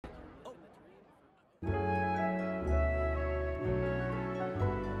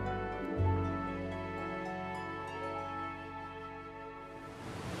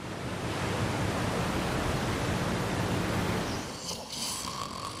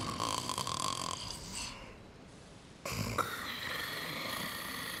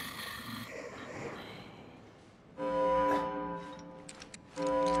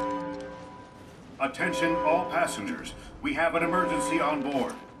Attention all passengers. We have an emergency on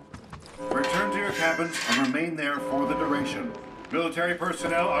board. Return to your cabins and remain there for the duration. Military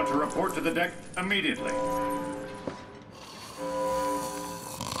personnel are to report to the deck immediately.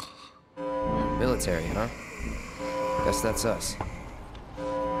 Military, huh? Guess that's us.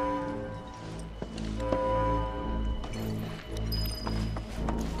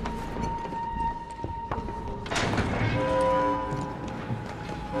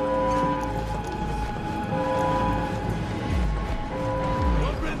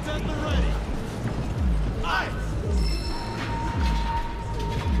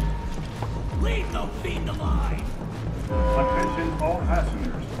 Attention all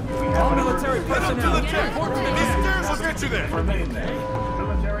passengers. We have Military personnel. Report to the deck. We'll get you there. Remain there.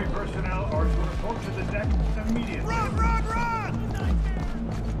 Military personnel are to report to the deck immediately. Run!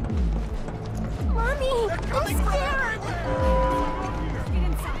 Mommy, I'm scared. Get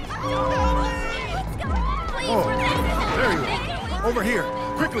inside. Please, There you are. Over here,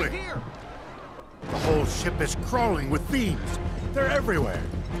 quickly. The whole ship is crawling with fiends. They're everywhere.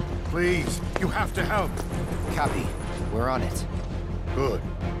 Please, you have to help. Copy. We're on it. Good.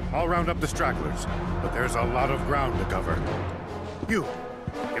 I'll round up the stragglers, but there's a lot of ground to cover. You,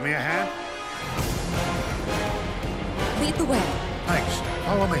 give me a hand? Lead the way. Thanks.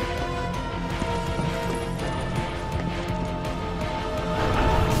 Follow me.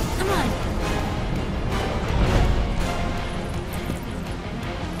 Come on.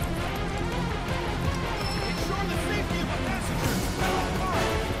 Ensure the safety of the passengers.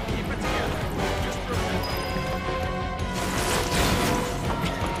 Keep it together. Just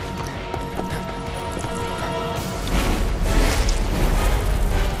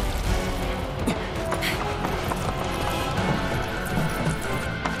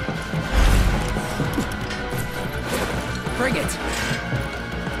Bring it!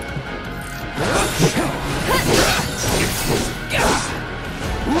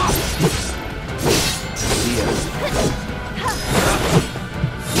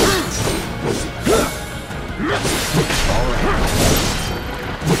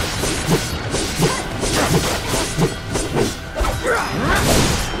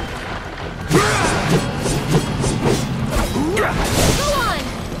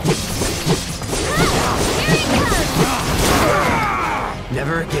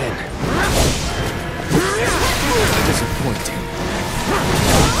 Never again. Disappointing.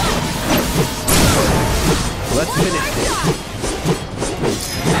 Let's finish this.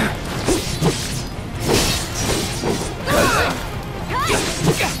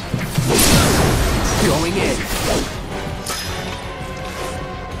 Going in.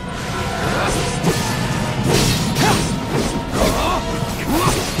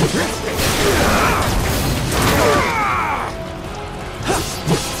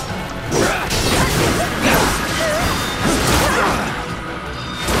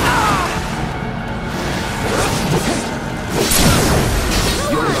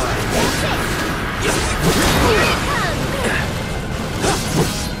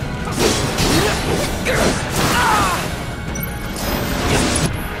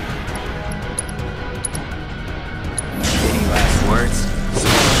 Any last words?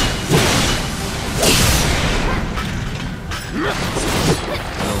 Enough.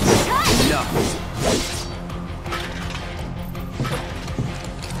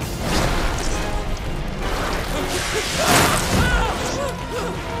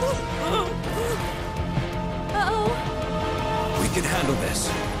 Uh-oh. We can handle this.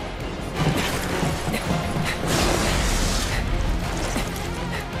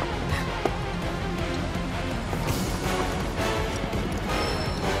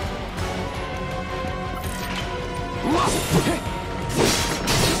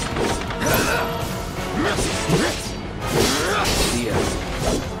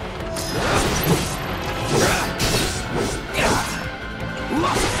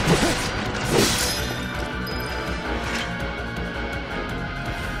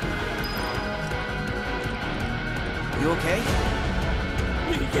 You okay?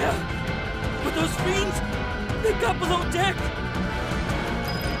 Yeah. But those fiends, they got below deck.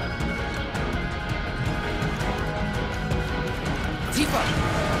 Tifa!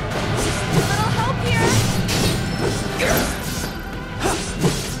 A little help here.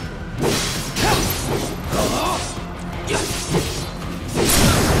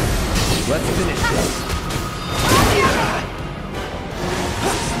 Let's finish this.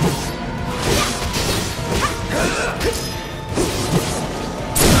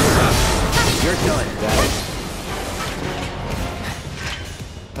 You're done, Dad.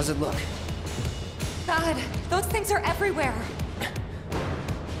 How's it look? God, those things are everywhere.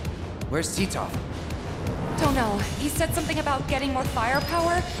 Where's Titov? Don't know. He said something about getting more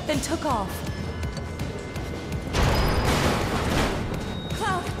firepower, then took off.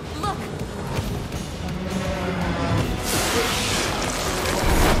 Cloud, look!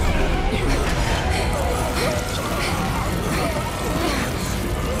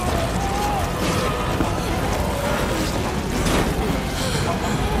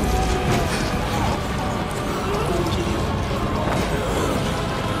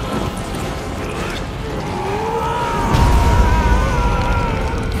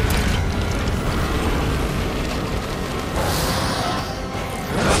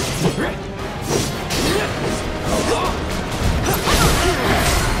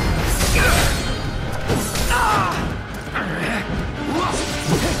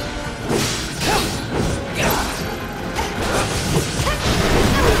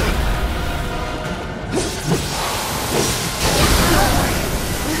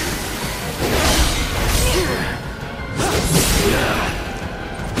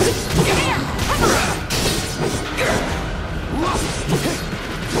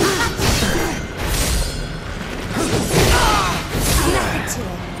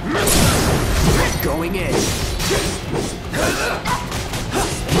 Going in. Get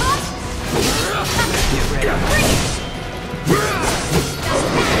ready.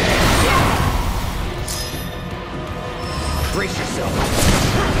 Brace yourself.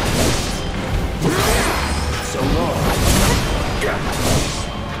 So long.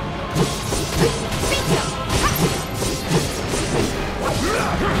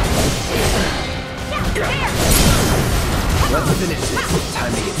 Let's finish this.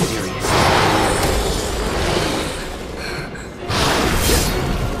 Time to get serious.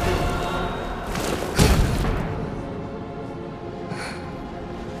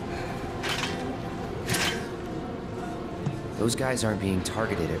 Those guys aren't being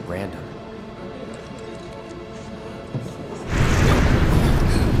targeted at random.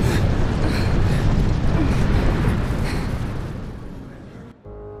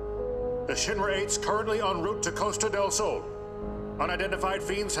 The Shinra 8's currently en route to Costa del Sol. Unidentified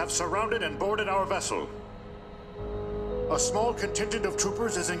fiends have surrounded and boarded our vessel. A small contingent of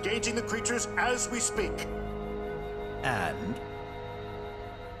troopers is engaging the creatures as we speak. And?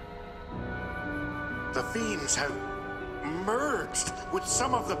 The fiends have merged with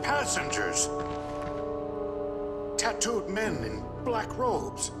some of the passengers. Tattooed men in black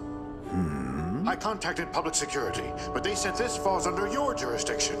robes. I contacted public security, but they said this falls under your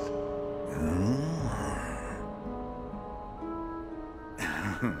jurisdiction.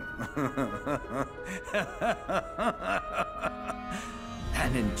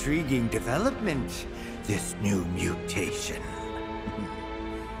 An intriguing development, this new mutation.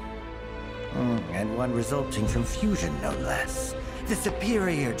 And one resulting from fusion, no less. The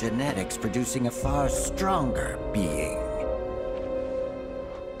superior genetics producing a far stronger being.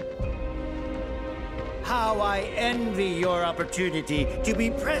 How I envy your opportunity to be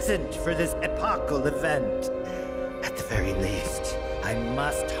present for this epochal event. At the very least, I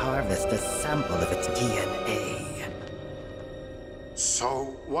must harvest a sample of its DNA.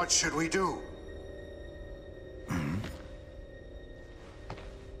 So, what should we do?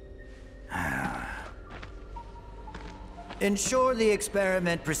 Ensure the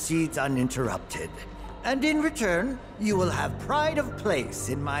experiment proceeds uninterrupted. And in return, you will have pride of place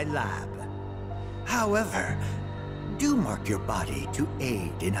in my lab. However, do mark your body to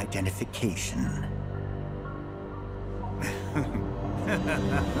aid in identification.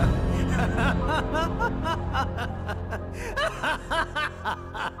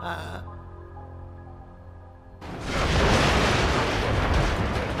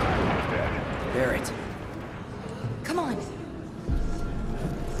 Barrett. Come on.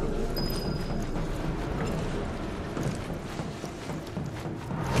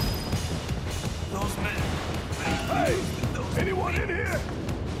 Those men. Hey! Anyone in here?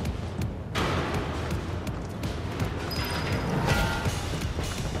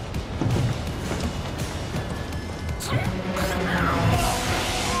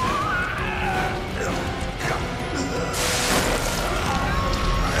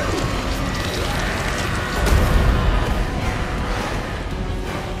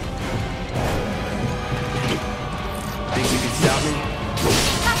 Think you can stop me?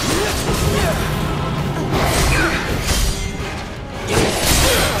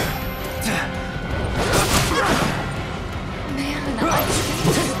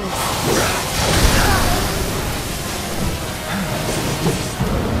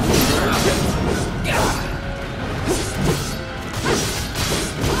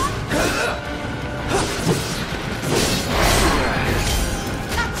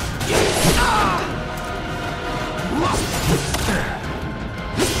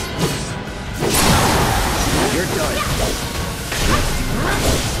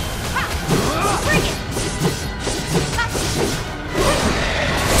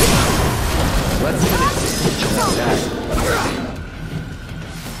 Let's finish it. Like that.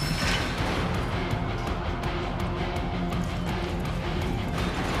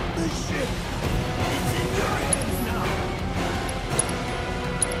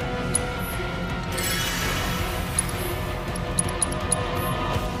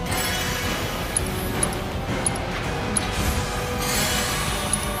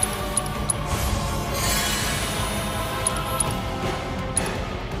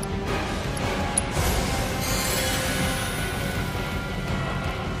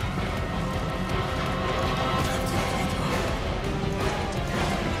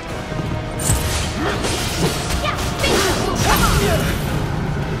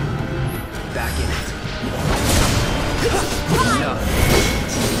 Back in it. Enough.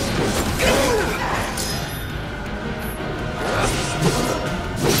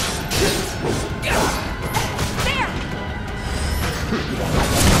 There!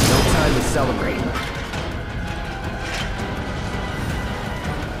 No time to celebrate.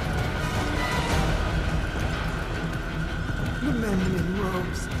 The men in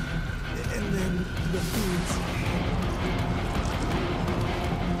robes, and then the fiends.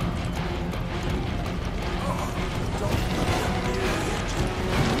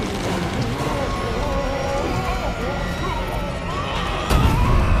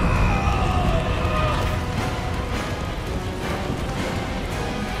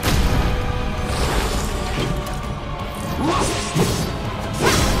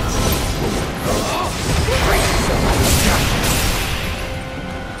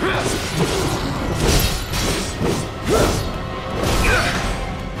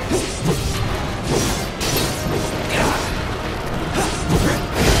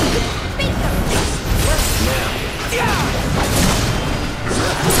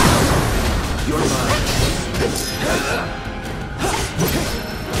 You're mine. Let's go.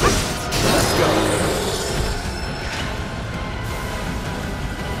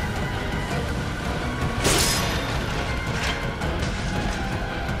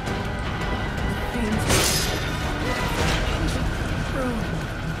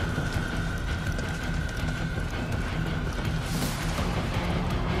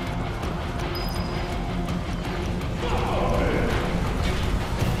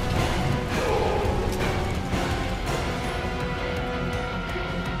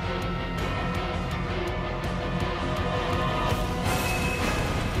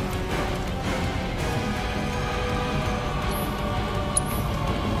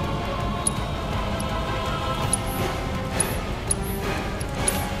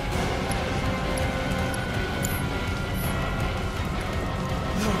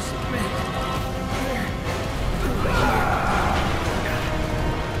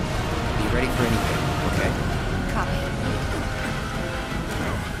 Be ready for anything, okay? Copy.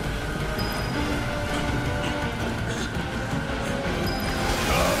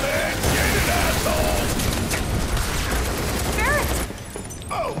 Barrett!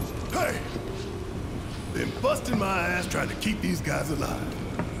 Oh, hey! Been busting my ass trying to keep these guys alive.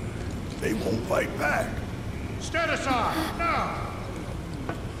 They won't fight back. Stand aside, now!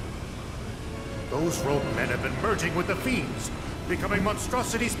 Those rogue men have been merging with the fiends, becoming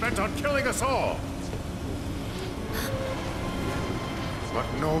monstrosities bent on killing us all. But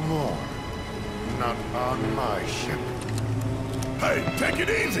no more. Not on my ship. Hey, take it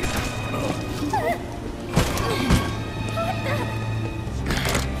easy!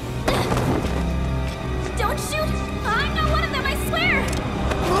 Don't shoot! I'm not one of them, I swear!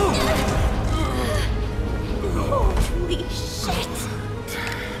 Holy shit!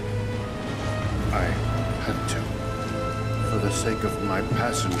 I had to. For the sake of my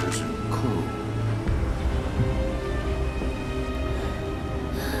passengers and crew.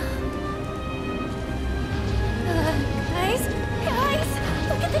 Guys? Guys!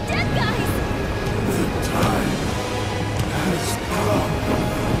 Look at the dead guys! The time has come.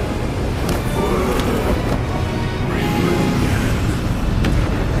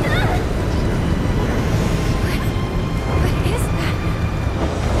 What is that?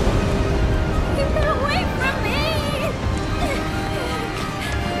 Keep it away from me!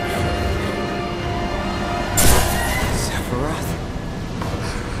 Sephiroth?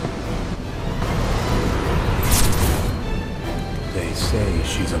 They say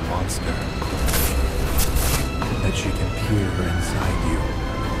she's a monster. That she can peer inside you,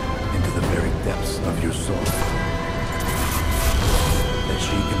 into the very depths of your soul. That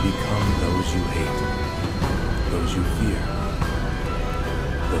she can become those you hate, those you fear,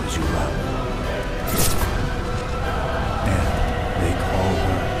 those you love.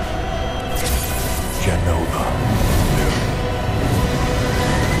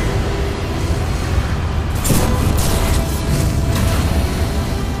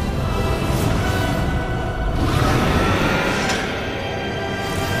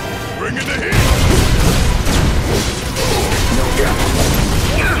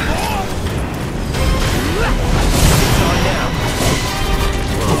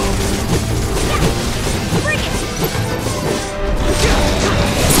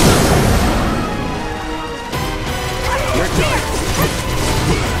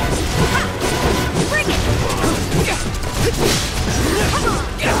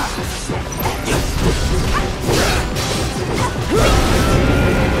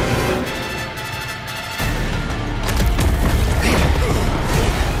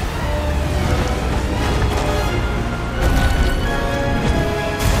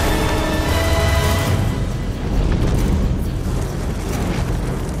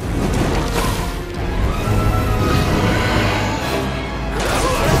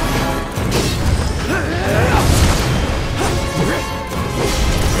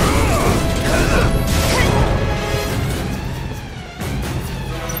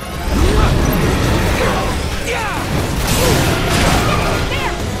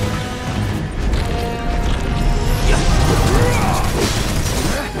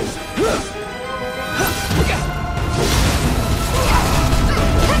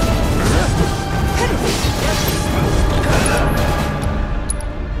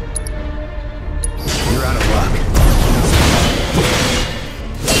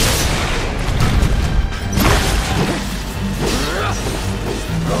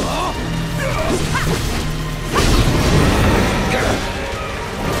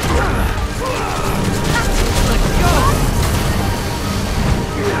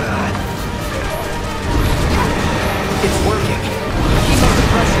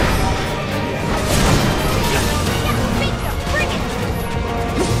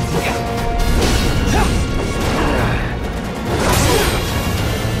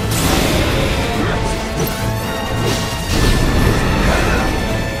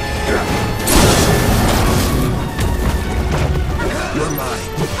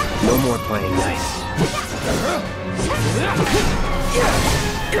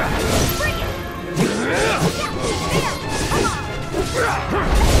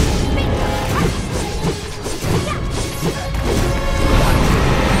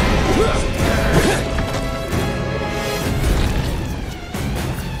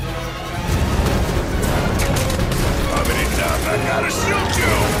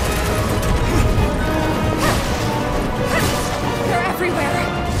 They're everywhere.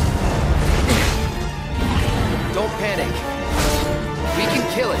 Don't panic. We can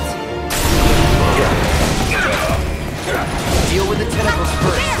kill it. Deal with the tentacles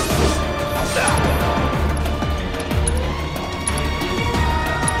first.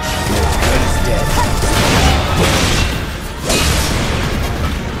 He's dead.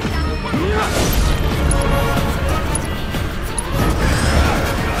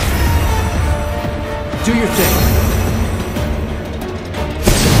 Do your thing.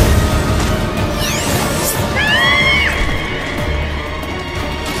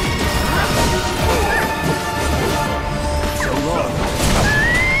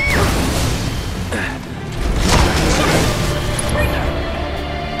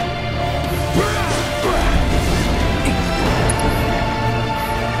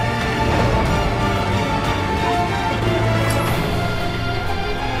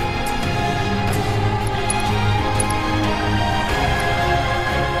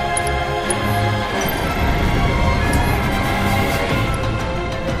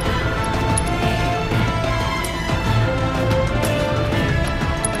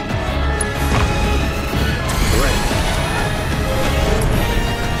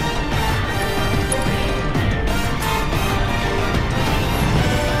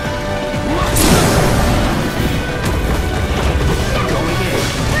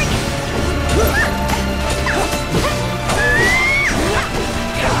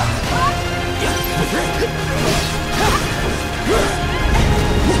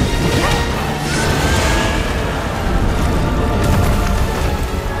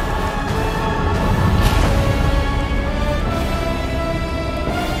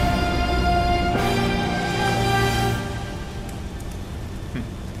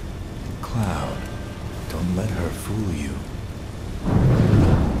 Cloud, don't let her fool you.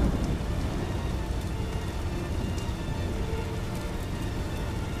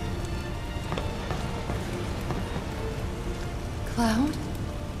 Cloud?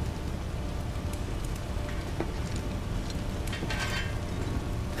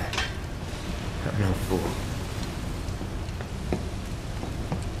 I'm no fool.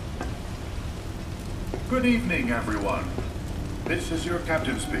 Good evening, everyone. This is your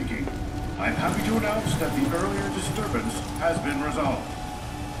captain speaking. I'm happy to announce that the earlier disturbance has been resolved.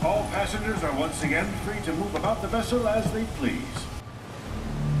 All passengers are once again free to move about the vessel as they please.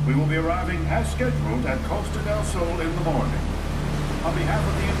 We will be arriving as scheduled at Costa del Sol in the morning. On behalf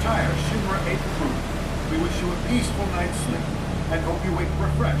of the entire Shinra 8 crew, we wish you a peaceful night's sleep and hope you wake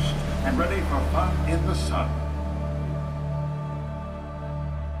refreshed and ready for fun in the sun.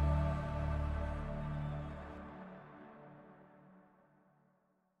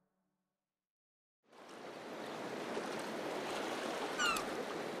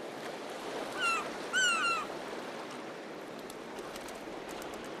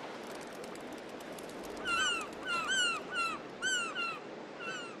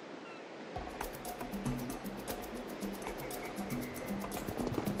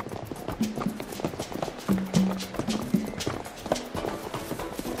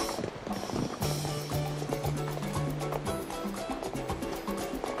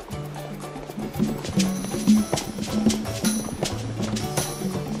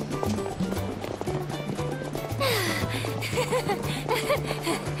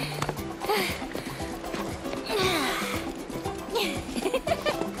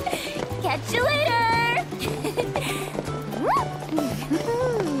 Catch you later!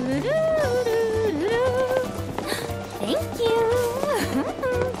 Thank you!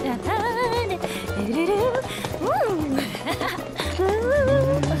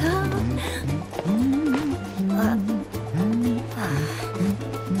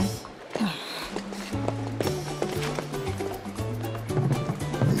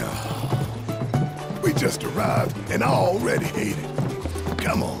 We just arrived and I already hate it.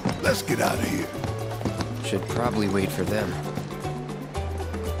 Come on, let's get out of here. Should probably wait for them.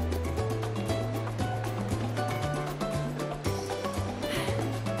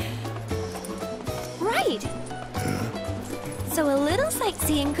 Right! So a little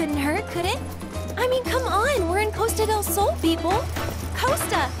sightseeing couldn't hurt, could it? I mean, come on, we're in Costa del Sol, people!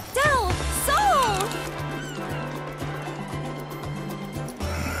 Costa del Sol!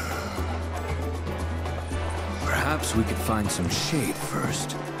 Perhaps we could find some shade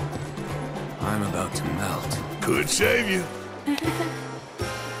first. Could shave you.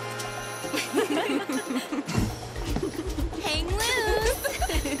 Hang loose.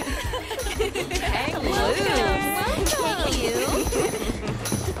 Hang loose. Thank you.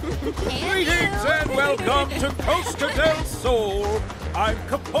 Greetings and welcome to Costa del Sol. I'm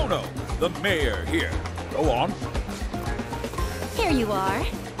Capono, the mayor here. Go on. Here you are.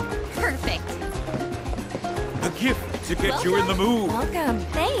 Perfect. A gift to get you in the mood. Welcome.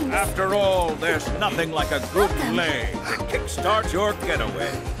 Thanks. After all, there's nothing like a good lay to kickstart your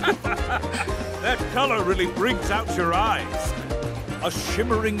getaway. That color really brings out your eyes. A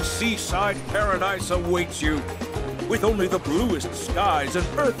shimmering seaside paradise awaits you, with only the bluest skies and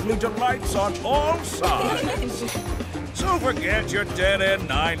earthly delights on all sides. So forget your dead-end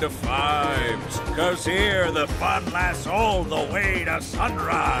 9-to-5s, 'cause here the fun lasts all the way to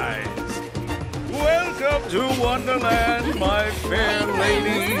sunrise. Welcome to Wonderland, my fair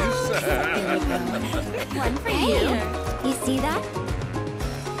ladies. One for you. You see that?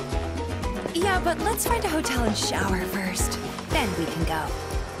 Yeah, but let's find a hotel and shower first. Then we can go.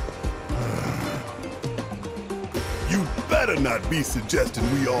 You better not be suggesting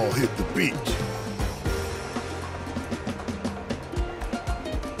we all hit the beach.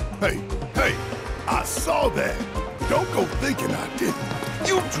 Hey, I saw that. Don't go thinking I didn't.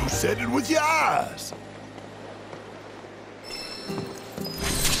 You two said it with your eyes.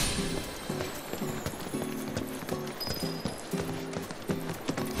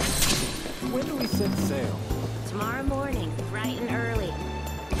 When do we set sail? Tomorrow morning, bright and early.